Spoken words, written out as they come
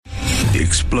The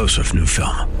explosive new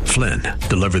film, Flynn,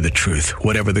 deliver the truth,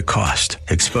 whatever the cost,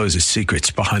 exposes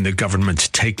secrets behind the government's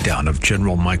takedown of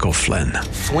General Michael Flynn.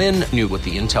 Flynn knew what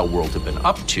the intel world had been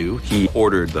up to. He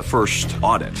ordered the first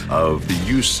audit of the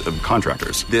use of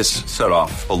contractors. This set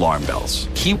off alarm bells.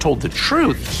 He told the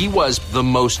truth. He was the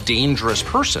most dangerous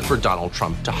person for Donald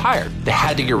Trump to hire. They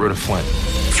had to get rid of Flynn.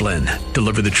 Flynn,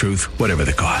 deliver the truth, whatever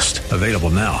the cost. Available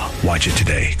now. Watch it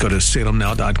today. Go to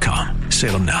salemnow.com.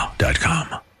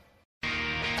 salemnow.com.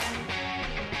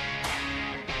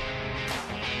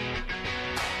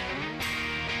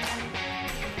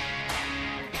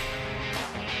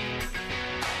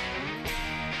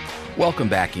 Welcome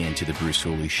back into the Bruce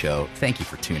Hooley Show. Thank you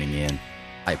for tuning in.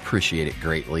 I appreciate it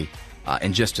greatly.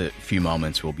 In just a few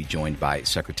moments, we'll be joined by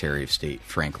Secretary of State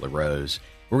Frank LaRose.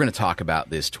 We're going to talk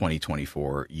about this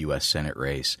 2024 U.S. Senate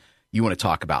race. You want to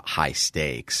talk about high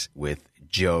stakes with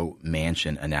Joe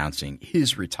Manchin announcing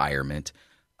his retirement.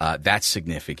 That's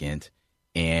significant.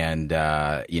 And,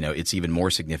 it's even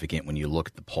more significant when you look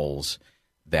at the polls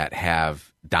that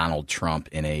have Donald Trump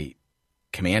in a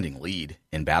commanding lead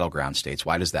in battleground states.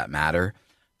 Why does that matter?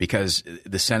 Because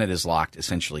the Senate is locked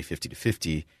essentially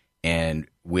 50-50, and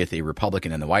with a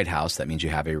Republican in the White House, that means you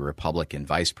have a Republican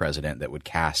vice president that would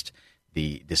cast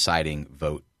the deciding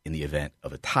vote in the event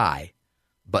of a tie.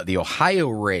 But the Ohio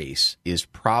race is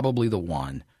probably the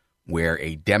one where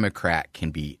a Democrat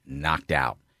can be knocked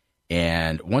out.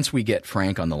 And once we get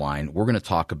Frank on the line, we're going to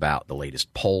talk about the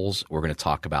latest polls. We're going to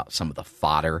talk about some of the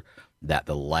fodder that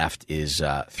the left is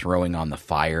throwing on the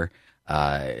fire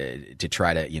to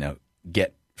try to,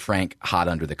 get Frank hot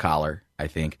under the collar, I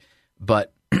think.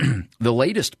 But the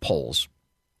latest polls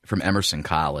from Emerson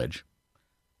College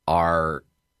are,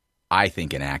 I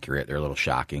think, inaccurate. They're a little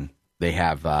shocking. They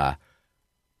have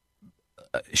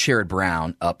Sherrod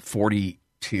Brown up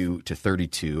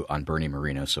 42-32 on Bernie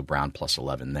Moreno, so Brown plus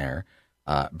 11 there.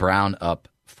 Brown up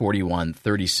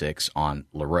 41-36 on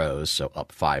LaRose, so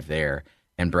up 5 there.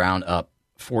 And Brown up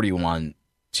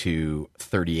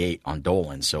 41-38 on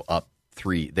Dolan, so up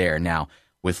 3 there. Now,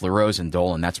 with LaRose and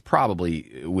Dolan, that's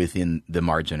probably within the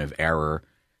margin of error.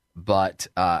 But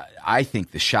I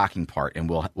think the shocking part, and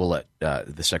we'll let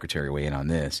the Secretary weigh in on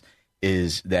this,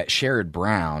 is that Sherrod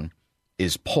Brown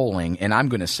is polling, and I'm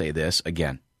going to say this,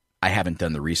 again, I haven't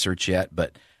done the research yet,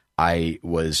 but I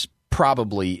was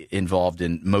probably involved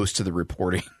in most of the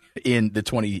reporting in the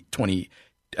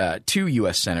 2022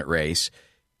 U.S. Senate race.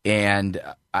 And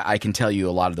I can tell you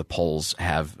a lot of the polls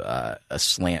have a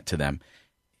slant to them.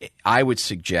 I would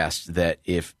suggest that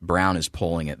if Brown is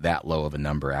polling at that low of a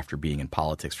number after being in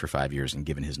politics for 5 years and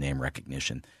given his name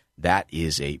recognition, that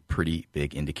is a pretty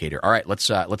big indicator. All right,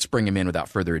 let's bring him in without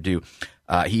further ado.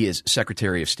 He is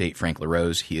Secretary of State Frank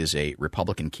LaRose. He is a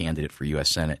Republican candidate for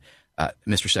U.S. Senate.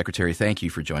 Mr. Secretary, thank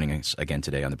you for joining us again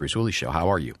today on the Bruce Hooley Show. How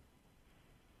are you?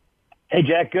 Hey,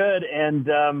 Jack, good.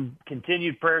 And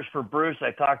continued prayers for Bruce.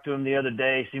 I talked to him the other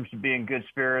day. Seems to be in good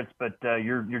spirits, but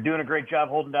you're doing a great job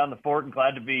holding down the fort, and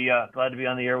glad to be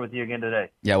on the air with you again today.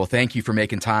 Yeah, well, thank you for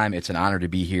making time. It's an honor to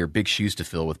be here. Big shoes to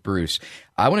fill with Bruce.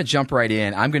 I want to jump right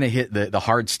in. I'm going to hit the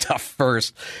hard stuff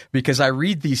first because I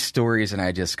read these stories and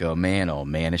I just go, man, oh,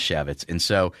 Manischewitz. And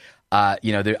so,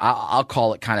 I'll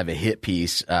call it kind of a hit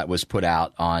piece was put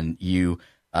out on you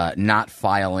not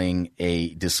filing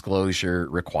a disclosure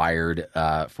required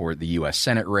for the U.S.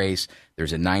 Senate race.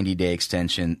 There's a 90-day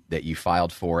extension that you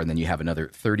filed for, and then you have another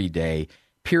 30-day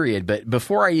period. But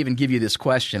before I even give you this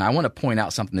question, I want to point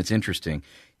out something that's interesting,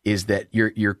 is that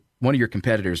your one of your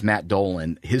competitors, Matt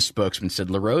Dolan, his spokesman said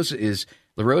LaRose is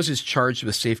charged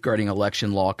with safeguarding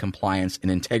election law compliance and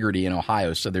integrity in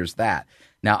Ohio. So there's that.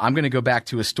 Now, I'm going to go back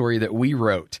to a story that we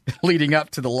wrote leading up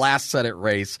to the last Senate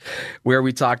race where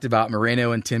we talked about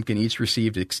Moreno and Timken each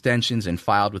received extensions and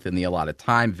filed within the allotted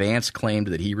time. Vance claimed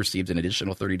that he received an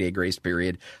additional 30-day grace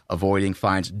period, avoiding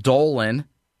fines. Dolan,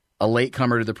 a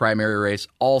latecomer to the primary race,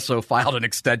 also filed an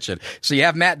extension. So you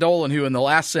have Matt Dolan, who in the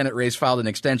last Senate race filed an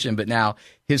extension, but now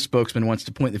his spokesman wants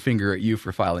to point the finger at you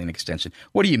for filing an extension.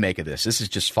 What do you make of this? This is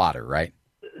just fodder, right?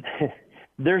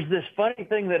 There's this funny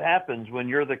thing that happens when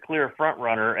you're the clear front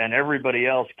runner and everybody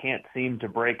else can't seem to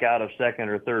break out of second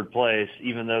or third place,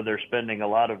 even though they're spending a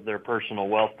lot of their personal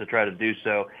wealth to try to do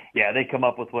so. Yeah, they come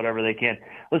up with whatever they can.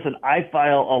 Listen, I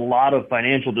file a lot of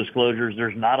financial disclosures.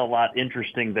 There's not a lot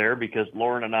interesting there because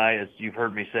Lauren and I, as you've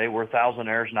heard me say, we're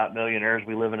thousandaires, not millionaires.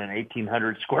 We live in an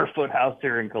 1,800 square foot house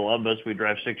here in Columbus. We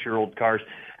drive 6-year-old cars.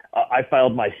 I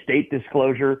filed my state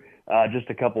disclosure just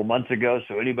a couple months ago.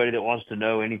 So anybody that wants to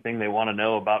know anything they want to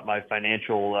know about my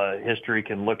financial history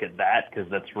can look at that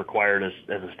because that's required as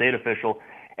a state official.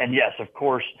 And yes, of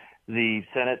course, the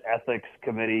Senate Ethics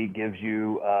Committee gives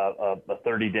you a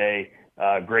 30-day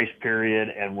grace period,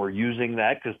 and we're using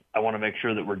that because I want to make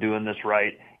sure that we're doing this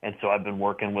right. And so I've been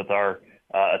working with our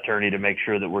attorney to make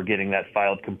sure that we're getting that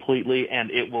filed completely,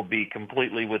 and it will be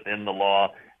completely within the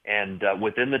law and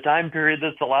within the time period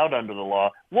that's allowed under the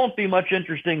law. Won't be much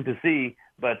interesting to see,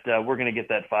 but we're going to get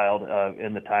that filed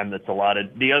in the time that's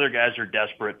allotted. The other guys are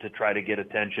desperate to try to get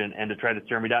attention and to try to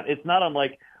tear me down. It's not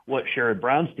unlike what Sherrod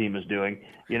Brown's team is doing.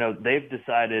 You know, they've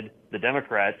decided, the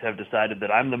Democrats have decided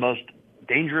that I'm the most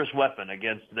dangerous weapon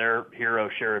against their hero,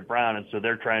 Sherrod Brown, and so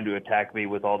they're trying to attack me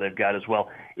with all they've got as well.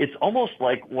 It's almost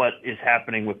like what is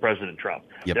happening with President Trump.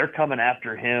 Yep. They're coming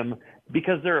after him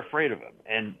because they're afraid of him,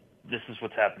 and this is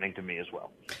what's happening to me as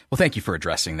well. Well, thank you for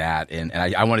addressing that. And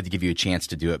I wanted to give you a chance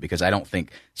to do it because I don't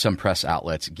think some press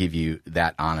outlets give you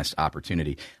that honest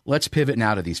opportunity. Let's pivot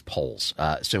now to these polls.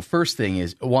 So first thing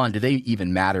is, one, do they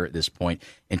even matter at this point?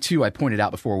 And two, I pointed out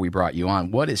before we brought you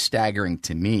on, what is staggering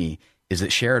to me is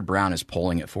that Sherrod Brown is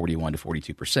polling at 41 to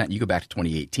 42%. You go back to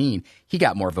 2018, he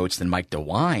got more votes than Mike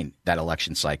DeWine that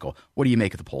election cycle. What do you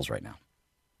make of the polls right now?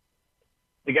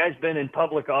 The guy's been in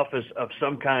public office of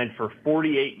some kind for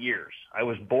 48 years. I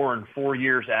was born 4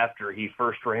 years after he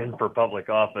first ran for public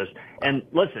office. And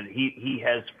listen, he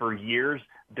has for years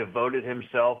devoted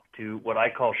himself to what I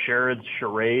call Sherrod's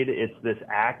charade. It's this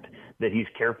act that he's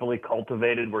carefully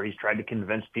cultivated where he's tried to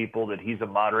convince people that he's a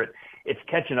moderate. It's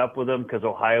catching up with him because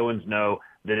Ohioans know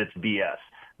that it's BS.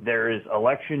 There is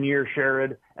election year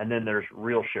Sherrod, and then there's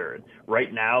real Sherrod.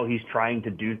 Right now, he's trying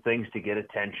to do things to get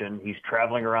attention. He's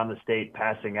traveling around the state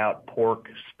passing out pork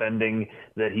spending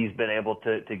that he's been able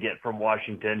to get from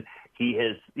Washington. He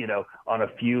has, you know, on a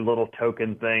few little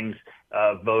token things,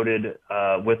 voted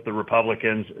with the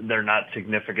Republicans. They're not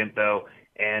significant, though.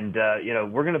 And, you know,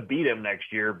 we're going to beat him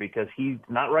next year because he's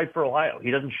not right for Ohio. He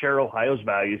doesn't share Ohio's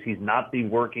values. He's not the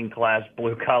working class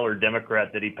blue collar Democrat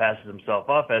that he passes himself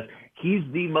off as. He's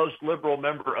the most liberal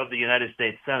member of the United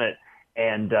States Senate.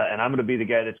 And I'm going to be the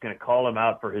guy that's going to call him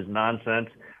out for his nonsense,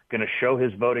 going to show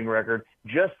his voting record.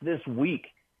 Just this week,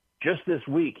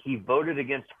 he voted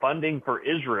against funding for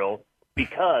Israel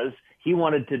because he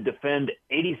wanted to defend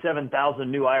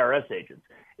 87,000 new IRS agents.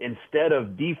 Instead of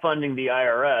defunding the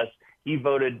IRS, he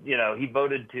voted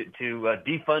to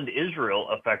defund Israel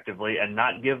effectively and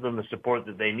not give them the support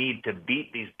that they need to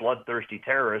beat these bloodthirsty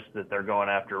terrorists that they're going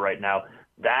after right now.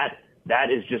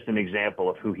 That is just an example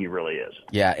of who he really is.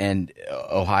 Yeah, and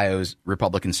Ohio's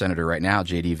Republican senator right now,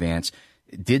 J.D. Vance,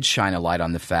 did shine a light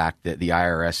on the fact that the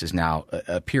IRS is now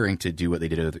appearing to do what they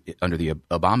did under the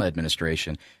Obama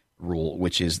administration rule,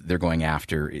 which is they're going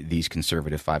after these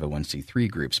conservative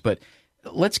 501c3 groups. But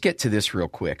let's get to this real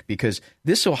quick, because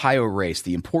this Ohio race,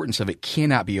 the importance of it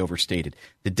cannot be overstated.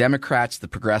 The Democrats, the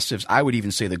progressives, I would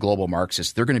even say the global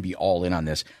Marxists, they're going to be all in on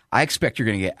this. I expect you're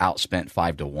going to get outspent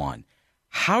 5-1.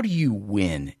 How do you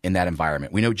win in that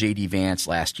environment? We know J.D. Vance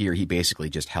last year, he basically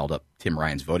just held up Tim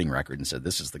Ryan's voting record and said,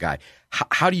 this is the guy.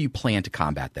 How do you plan to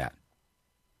combat that?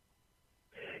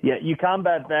 Yeah, you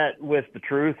combat that with the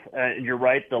truth. You're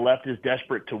right. The left is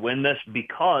desperate to win this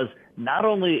because not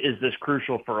only is this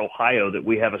crucial for Ohio that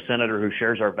we have a senator who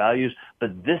shares our values, but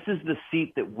this is the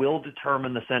seat that will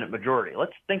determine the Senate majority.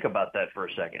 Let's think about that for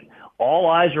a second. All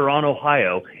eyes are on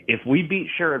Ohio. If we beat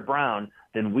Sherrod Brown,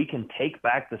 then we can take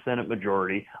back the Senate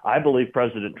majority. I believe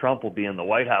President Trump will be in the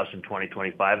White House in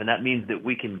 2025, and that means that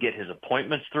we can get his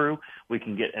appointments through. We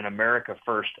can get an America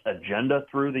First agenda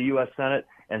through the U.S. Senate.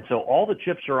 And so all the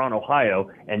chips are on Ohio.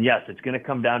 And yes, it's going to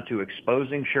come down to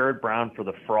exposing Sherrod Brown for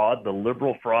the fraud, the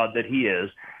liberal fraud that he is.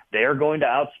 They are going to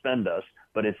outspend us,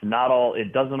 but it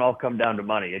doesn't all come down to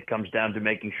money. It comes down to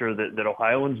making sure that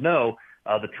Ohioans know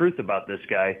the truth about this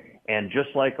guy. And just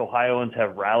like Ohioans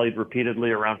have rallied repeatedly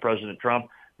around President Trump,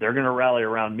 they're going to rally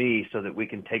around me so that we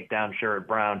can take down Sherrod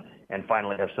Brown and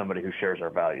finally have somebody who shares our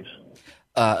values.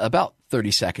 About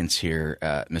 30 seconds here,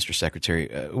 Mr. Secretary.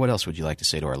 What else would you like to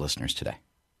say to our listeners today?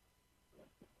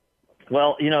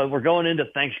 Well, we're going into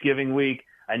Thanksgiving week.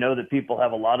 I know that people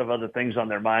have a lot of other things on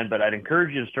their mind, but I'd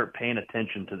encourage you to start paying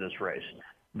attention to this race.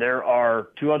 There are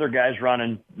two other guys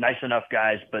running, nice enough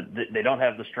guys, but they don't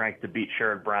have the strength to beat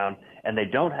Sherrod Brown, and they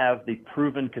don't have the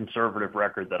proven conservative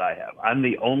record that I have. I'm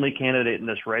the only candidate in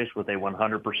this race with a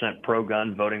 100%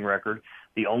 pro-gun voting record,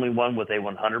 the only one with a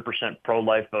 100%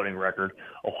 pro-life voting record.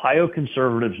 Ohio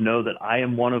conservatives know that I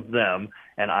am one of them,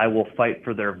 and I will fight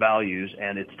for their values,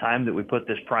 and it's time that we put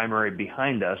this primary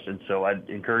behind us. And so I'd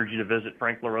encourage you to visit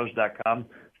franklarose.com,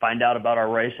 find out about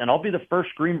our race, and I'll be the first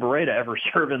Green Beret to ever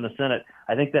serve in the Senate.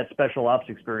 I think that special ops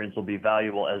experience will be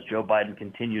valuable as Joe Biden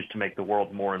continues to make the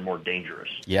world more and more dangerous.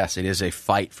 Yes, it is a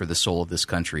fight for the soul of this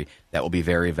country that will be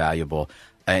very valuable.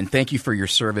 And thank you for your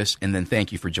service, and then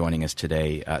thank you for joining us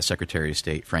today, Secretary of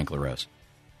State Frank LaRose.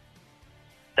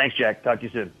 Thanks, Jack. Talk to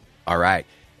you soon. All right.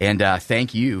 And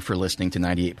thank you for listening to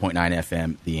 98.9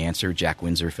 FM, The Answer. Jack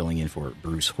Windsor filling in for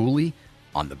Bruce Hooley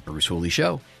on The Bruce Hooley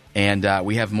Show. And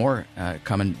we have more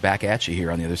coming back at you here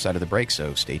on the other side of the break,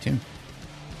 so stay tuned.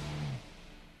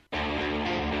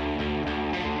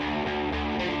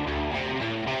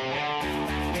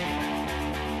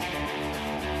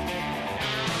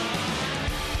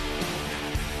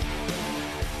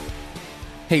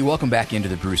 Hey, welcome back into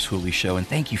the Bruce Hooley Show, and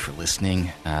thank you for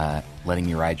listening, letting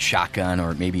me ride shotgun,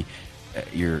 or maybe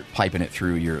you're piping it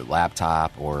through your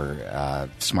laptop or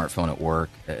smartphone at work.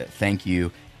 Thank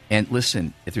you. And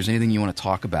listen, if there's anything you want to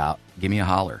talk about, give me a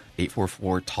holler,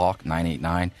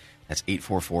 844-TALK-989. That's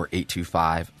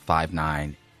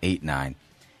 844-825-5989.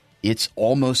 It's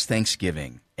almost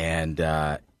Thanksgiving, and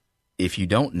if you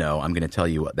don't know, I'm going to tell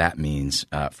you what that means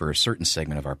for a certain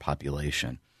segment of our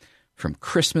population. From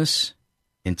Christmas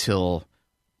until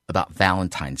about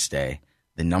Valentine's Day,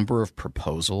 the number of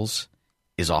proposals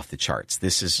is off the charts.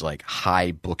 This is like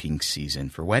high booking season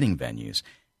for wedding venues.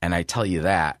 And I tell you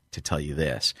that to tell you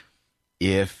this.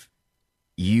 If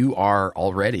you are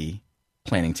already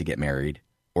planning to get married,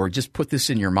 or just put this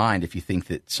in your mind if you think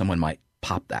that someone might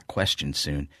pop that question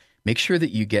soon, make sure that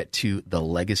you get to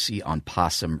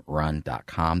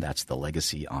thelegacyonpossumrun.com. That's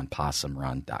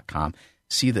thelegacyonpossumrun.com.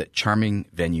 See the charming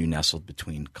venue nestled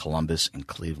between Columbus and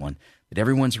Cleveland that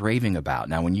everyone's raving about.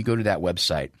 Now, when you go to that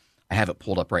website, I have it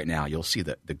pulled up right now. You'll see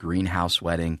the greenhouse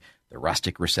wedding, the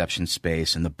rustic reception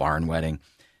space, and the barn wedding.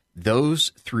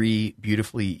 Those three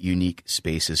beautifully unique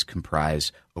spaces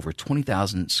comprise over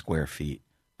 20,000 square feet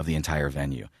of the entire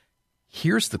venue.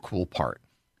 Here's the cool part.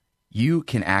 You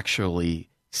can actually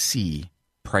see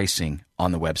pricing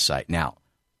on the website. Now,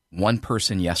 one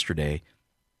person yesterday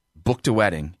booked a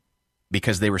wedding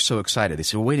because they were so excited. They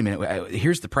said, well, wait a minute,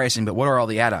 here's the pricing, but what are all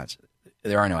the add-ons?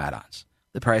 There are no add-ons.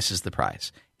 The price is the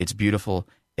price. It's beautiful.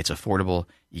 It's affordable.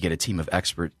 You get a team of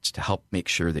experts to help make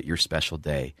sure that your special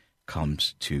day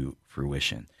comes to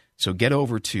fruition. So get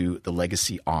over to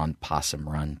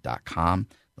thelegacyonpossumrun.com.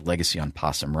 The Legacy on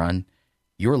Possum Run.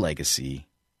 Your legacy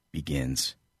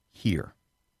begins here.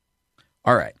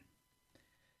 All right.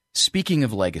 Speaking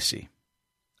of legacy,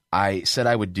 I said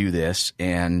I would do this,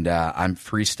 and I'm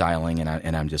freestyling,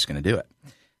 and I'm just going to do it.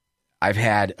 I've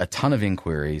had a ton of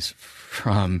inquiries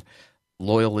from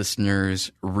loyal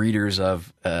listeners, readers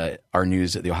of our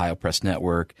news at the Ohio Press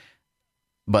Network,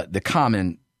 but the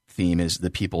common theme is the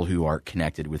people who are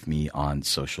connected with me on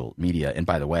social media. And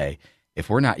by the way, if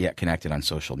we're not yet connected on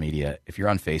social media, if you're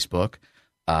on Facebook,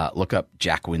 look up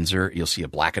Jack Windsor. You'll see a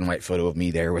black and white photo of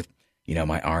me there with,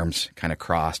 my arms kind of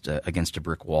crossed against a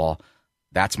brick wall.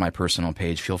 That's my personal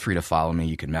page. Feel free to follow me.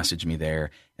 You can message me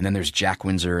there. And then there's Jack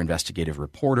Windsor, Investigative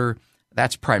Reporter.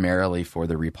 That's primarily for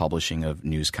the republishing of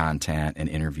news content and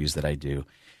interviews that I do.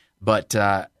 But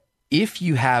if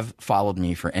you have followed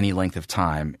me for any length of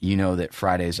time, you know that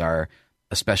Fridays are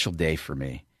a special day for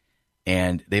me.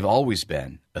 And they've always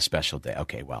been a special day.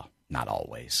 Okay, well, not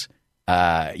always.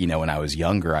 When I was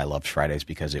younger, I loved Fridays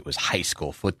because it was high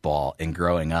school football. And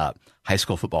growing up, high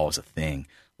school football was a thing.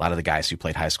 A lot of the guys who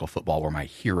played high school football were my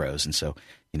heroes. And so,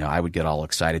 I would get all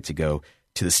excited to go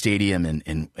to the stadium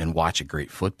and watch a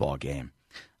great football game.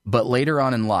 But later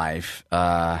on in life,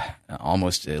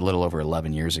 almost a little over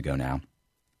 11 years ago now,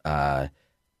 my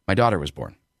daughter was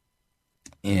born.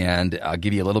 And I'll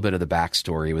give you a little bit of the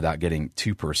backstory without getting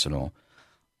too personal.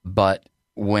 But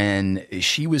when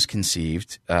she was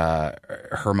conceived,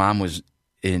 her mom was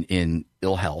in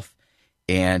ill health.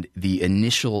 And the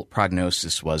initial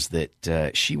prognosis was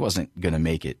that she wasn't going to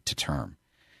make it to term.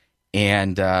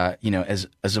 And, as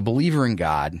a believer in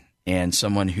God and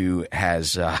someone who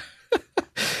has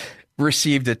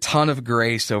received a ton of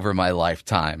grace over my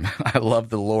lifetime, I love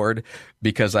the Lord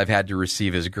because I've had to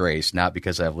receive his grace, not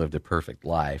because I've lived a perfect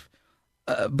life.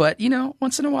 But,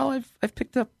 once in a while I've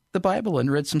picked up the Bible and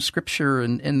read some scripture,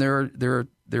 and there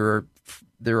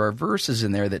are verses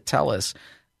in there that tell us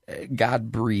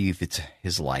God breathed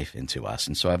his life into us.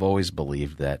 And so I've always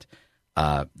believed that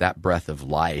that breath of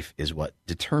life is what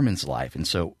determines life. And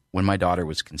so when my daughter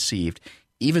was conceived,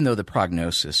 even though the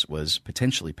prognosis was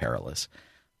potentially perilous,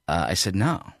 I said,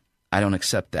 no, I don't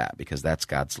accept that because that's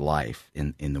God's life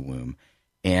in the womb.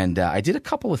 And I did a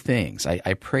couple of things.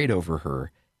 I prayed over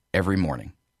her every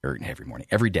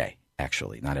day,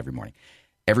 actually, not every morning.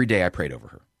 Every day I prayed over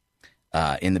her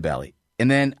in the belly.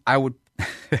 And then I would,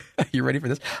 you ready for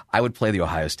this? I would play the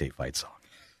Ohio State fight song.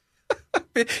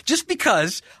 Just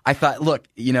because I thought, look,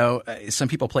 some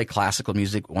people play classical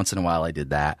music. Once in a while I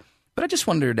did that. But I just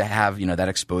wanted her to have, that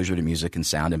exposure to music and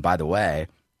sound. And by the way,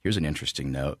 here's an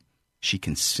interesting note. She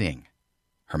can sing.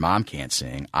 Her mom can't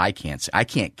sing. I can't sing. I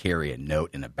can't carry a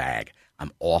note in a bag.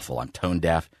 I'm awful. I'm tone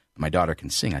deaf. My daughter can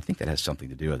sing. I think that has something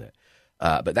to do with it.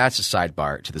 But that's a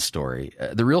sidebar to the story.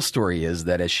 The real story is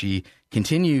that as she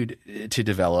continued to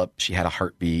develop, she had a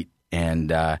heartbeat,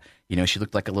 and she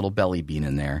looked like a little belly bean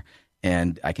in there.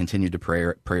 And I continued to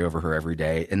pray over her every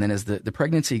day. And then as the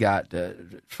pregnancy got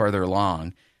farther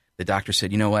along, the doctor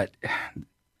said, you know what,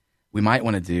 we might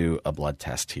want to do a blood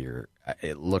test here.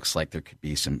 It looks like there could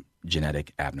be some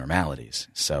genetic abnormalities.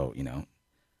 So,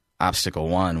 obstacle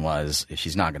 1 was if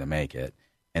she's not going to make it.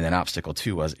 And then obstacle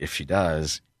 2 was if she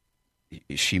does,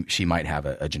 she might have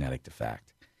a genetic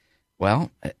defect.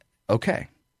 Well, okay.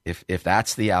 If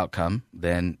that's the outcome,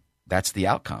 then that's the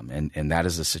outcome. And that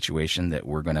is a situation that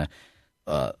we're going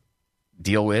to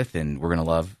deal with, and we're going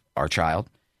to love our child.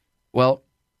 Well,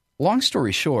 long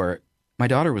story short, my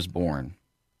daughter was born,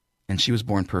 and she was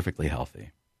born perfectly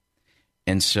healthy.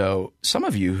 And so some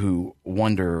of you who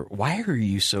wonder, why are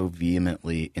you so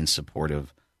vehemently in support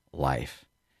of life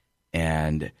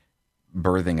and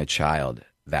birthing a child?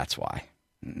 That's why.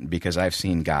 Because I've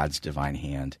seen God's divine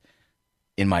hand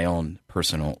in my own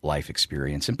personal life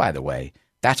experience. And by the way,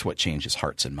 that's what changes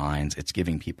hearts and minds. It's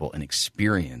giving people an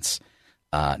experience,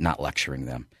 not lecturing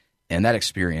them. And that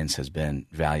experience has been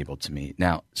valuable to me.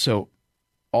 Now, so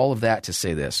all of that to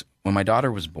say this, when my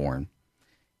daughter was born,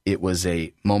 it was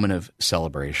a moment of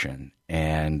celebration.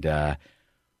 And the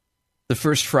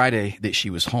first Friday that she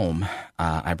was home,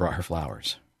 I brought her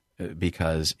flowers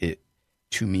because it,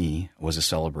 to me, was a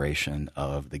celebration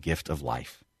of the gift of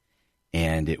life.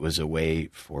 And it was a way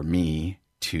for me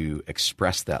to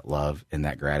express that love and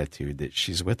that gratitude that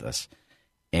she's with us.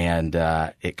 And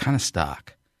it kind of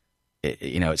stuck.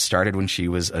 It started when she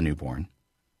was a newborn.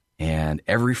 And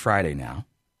every Friday now,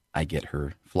 I get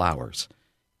her flowers.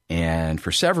 And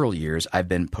for several years, I've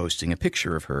been posting a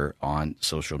picture of her on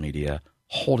social media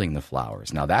holding the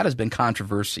flowers. Now, that has been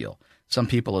controversial. Some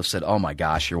people have said, oh, my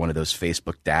gosh, you're one of those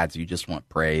Facebook dads. You just want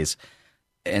praise.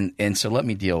 And so let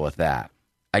me deal with that.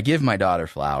 I give my daughter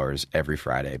flowers every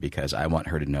Friday because I want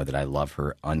her to know that I love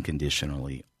her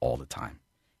unconditionally all the time.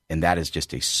 And that is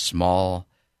just a small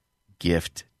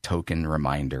gift, token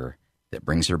reminder that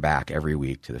brings her back every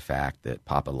week to the fact that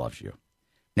Papa loves you.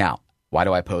 Now, why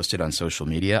do I post it on social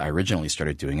media? I originally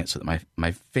started doing it so that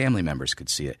my family members could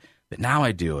see it. But now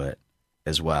I do it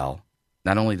as well,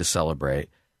 not only to celebrate,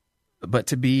 but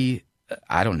to be,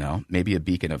 I don't know, maybe a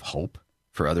beacon of hope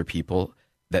for other people,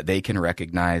 that they can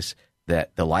recognize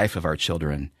that the life of our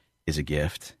children is a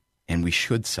gift, and we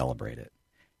should celebrate it,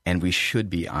 and we should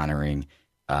be honoring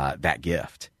that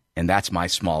gift. And that's my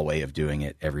small way of doing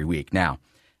it every week. Now,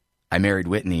 I married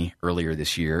Whitney earlier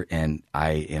this year, and I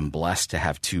am blessed to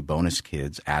have 2 bonus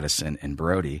kids, Addison and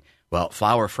Brody. Well,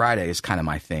 Flower Friday is kind of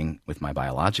my thing with my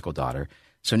biological daughter.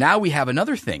 So now we have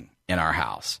another thing in our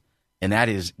house, and that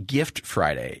is Gift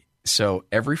Friday. So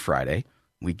every Friday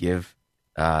we give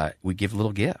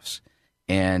little gifts.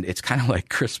 And it's kind of like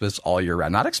Christmas all year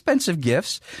round. Not expensive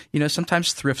gifts,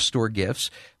 sometimes thrift store gifts,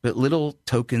 but little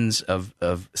tokens of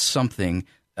something.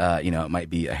 It might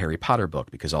be a Harry Potter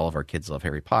book because all of our kids love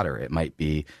Harry Potter. It might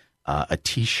be a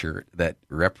T-shirt that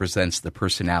represents the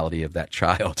personality of that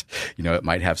child. It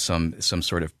might have some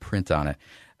sort of print on it.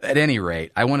 At any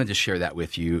rate, I wanted to share that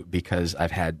with you because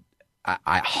I've had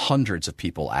hundreds of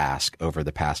people ask over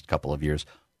the past couple of years,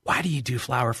 why do you do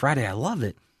Flower Friday? I love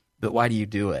it. But why do you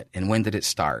do it? And when did it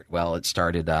start? Well, it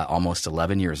started almost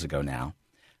 11 years ago now.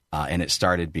 And it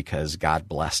started because God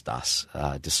blessed us,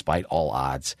 despite all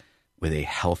odds, with a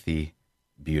healthy,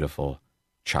 beautiful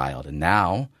child. And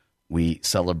now we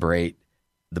celebrate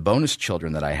the bonus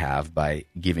children that I have by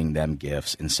giving them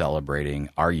gifts and celebrating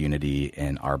our unity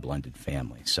and our blended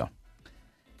family. So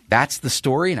that's the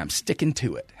story, and I'm sticking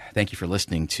to it. Thank you for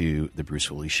listening to The Bruce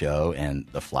Hooley Show and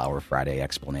the Flower Friday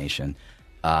explanation.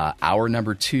 Hour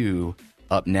number 2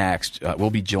 up next, we'll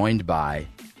be joined by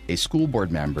a school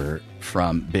board member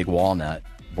from Big Walnut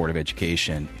Board of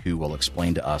Education who will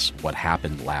explain to us what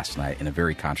happened last night in a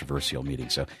very controversial meeting.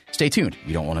 So stay tuned.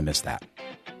 You don't want to miss that.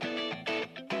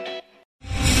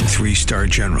 3-star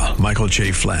General Michael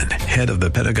J. Flynn, head of the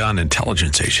Pentagon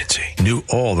Intelligence Agency, knew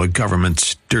all the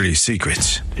government's dirty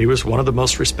secrets. He was one of the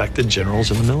most respected generals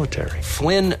in the military.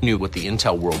 Flynn knew what the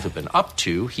intel world had been up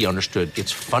to. He understood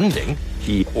its funding.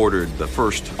 He ordered the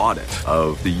first audit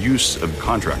of the use of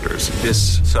contractors.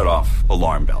 This set off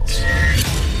alarm bells.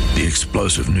 The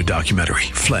explosive new documentary,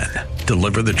 Flynn,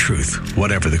 Deliver the Truth,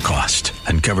 Whatever the Cost,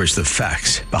 uncovers the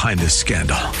facts behind this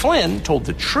scandal. Flynn told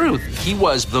the truth. He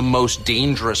was the most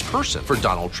dangerous person for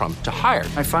Donald Trump to hire.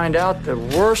 I find out the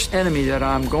worst enemy that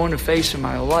I'm going to face in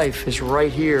my life is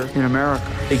right here in America.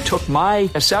 They took my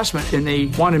assessment and they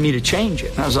wanted me to change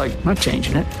it. And I was like, I'm not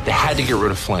changing it. They had to get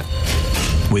rid of Flynn.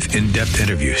 With in-depth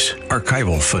interviews,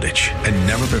 archival footage, and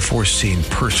never-before-seen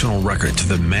personal records of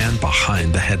the man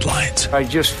behind the headlines. I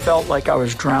just felt like I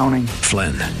was drowning.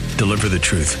 Flynn, Deliver the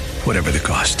Truth, Whatever the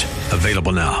Cost.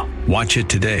 Available now. Watch it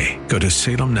today. Go to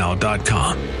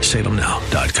salemnow.com.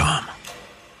 salemnow.com.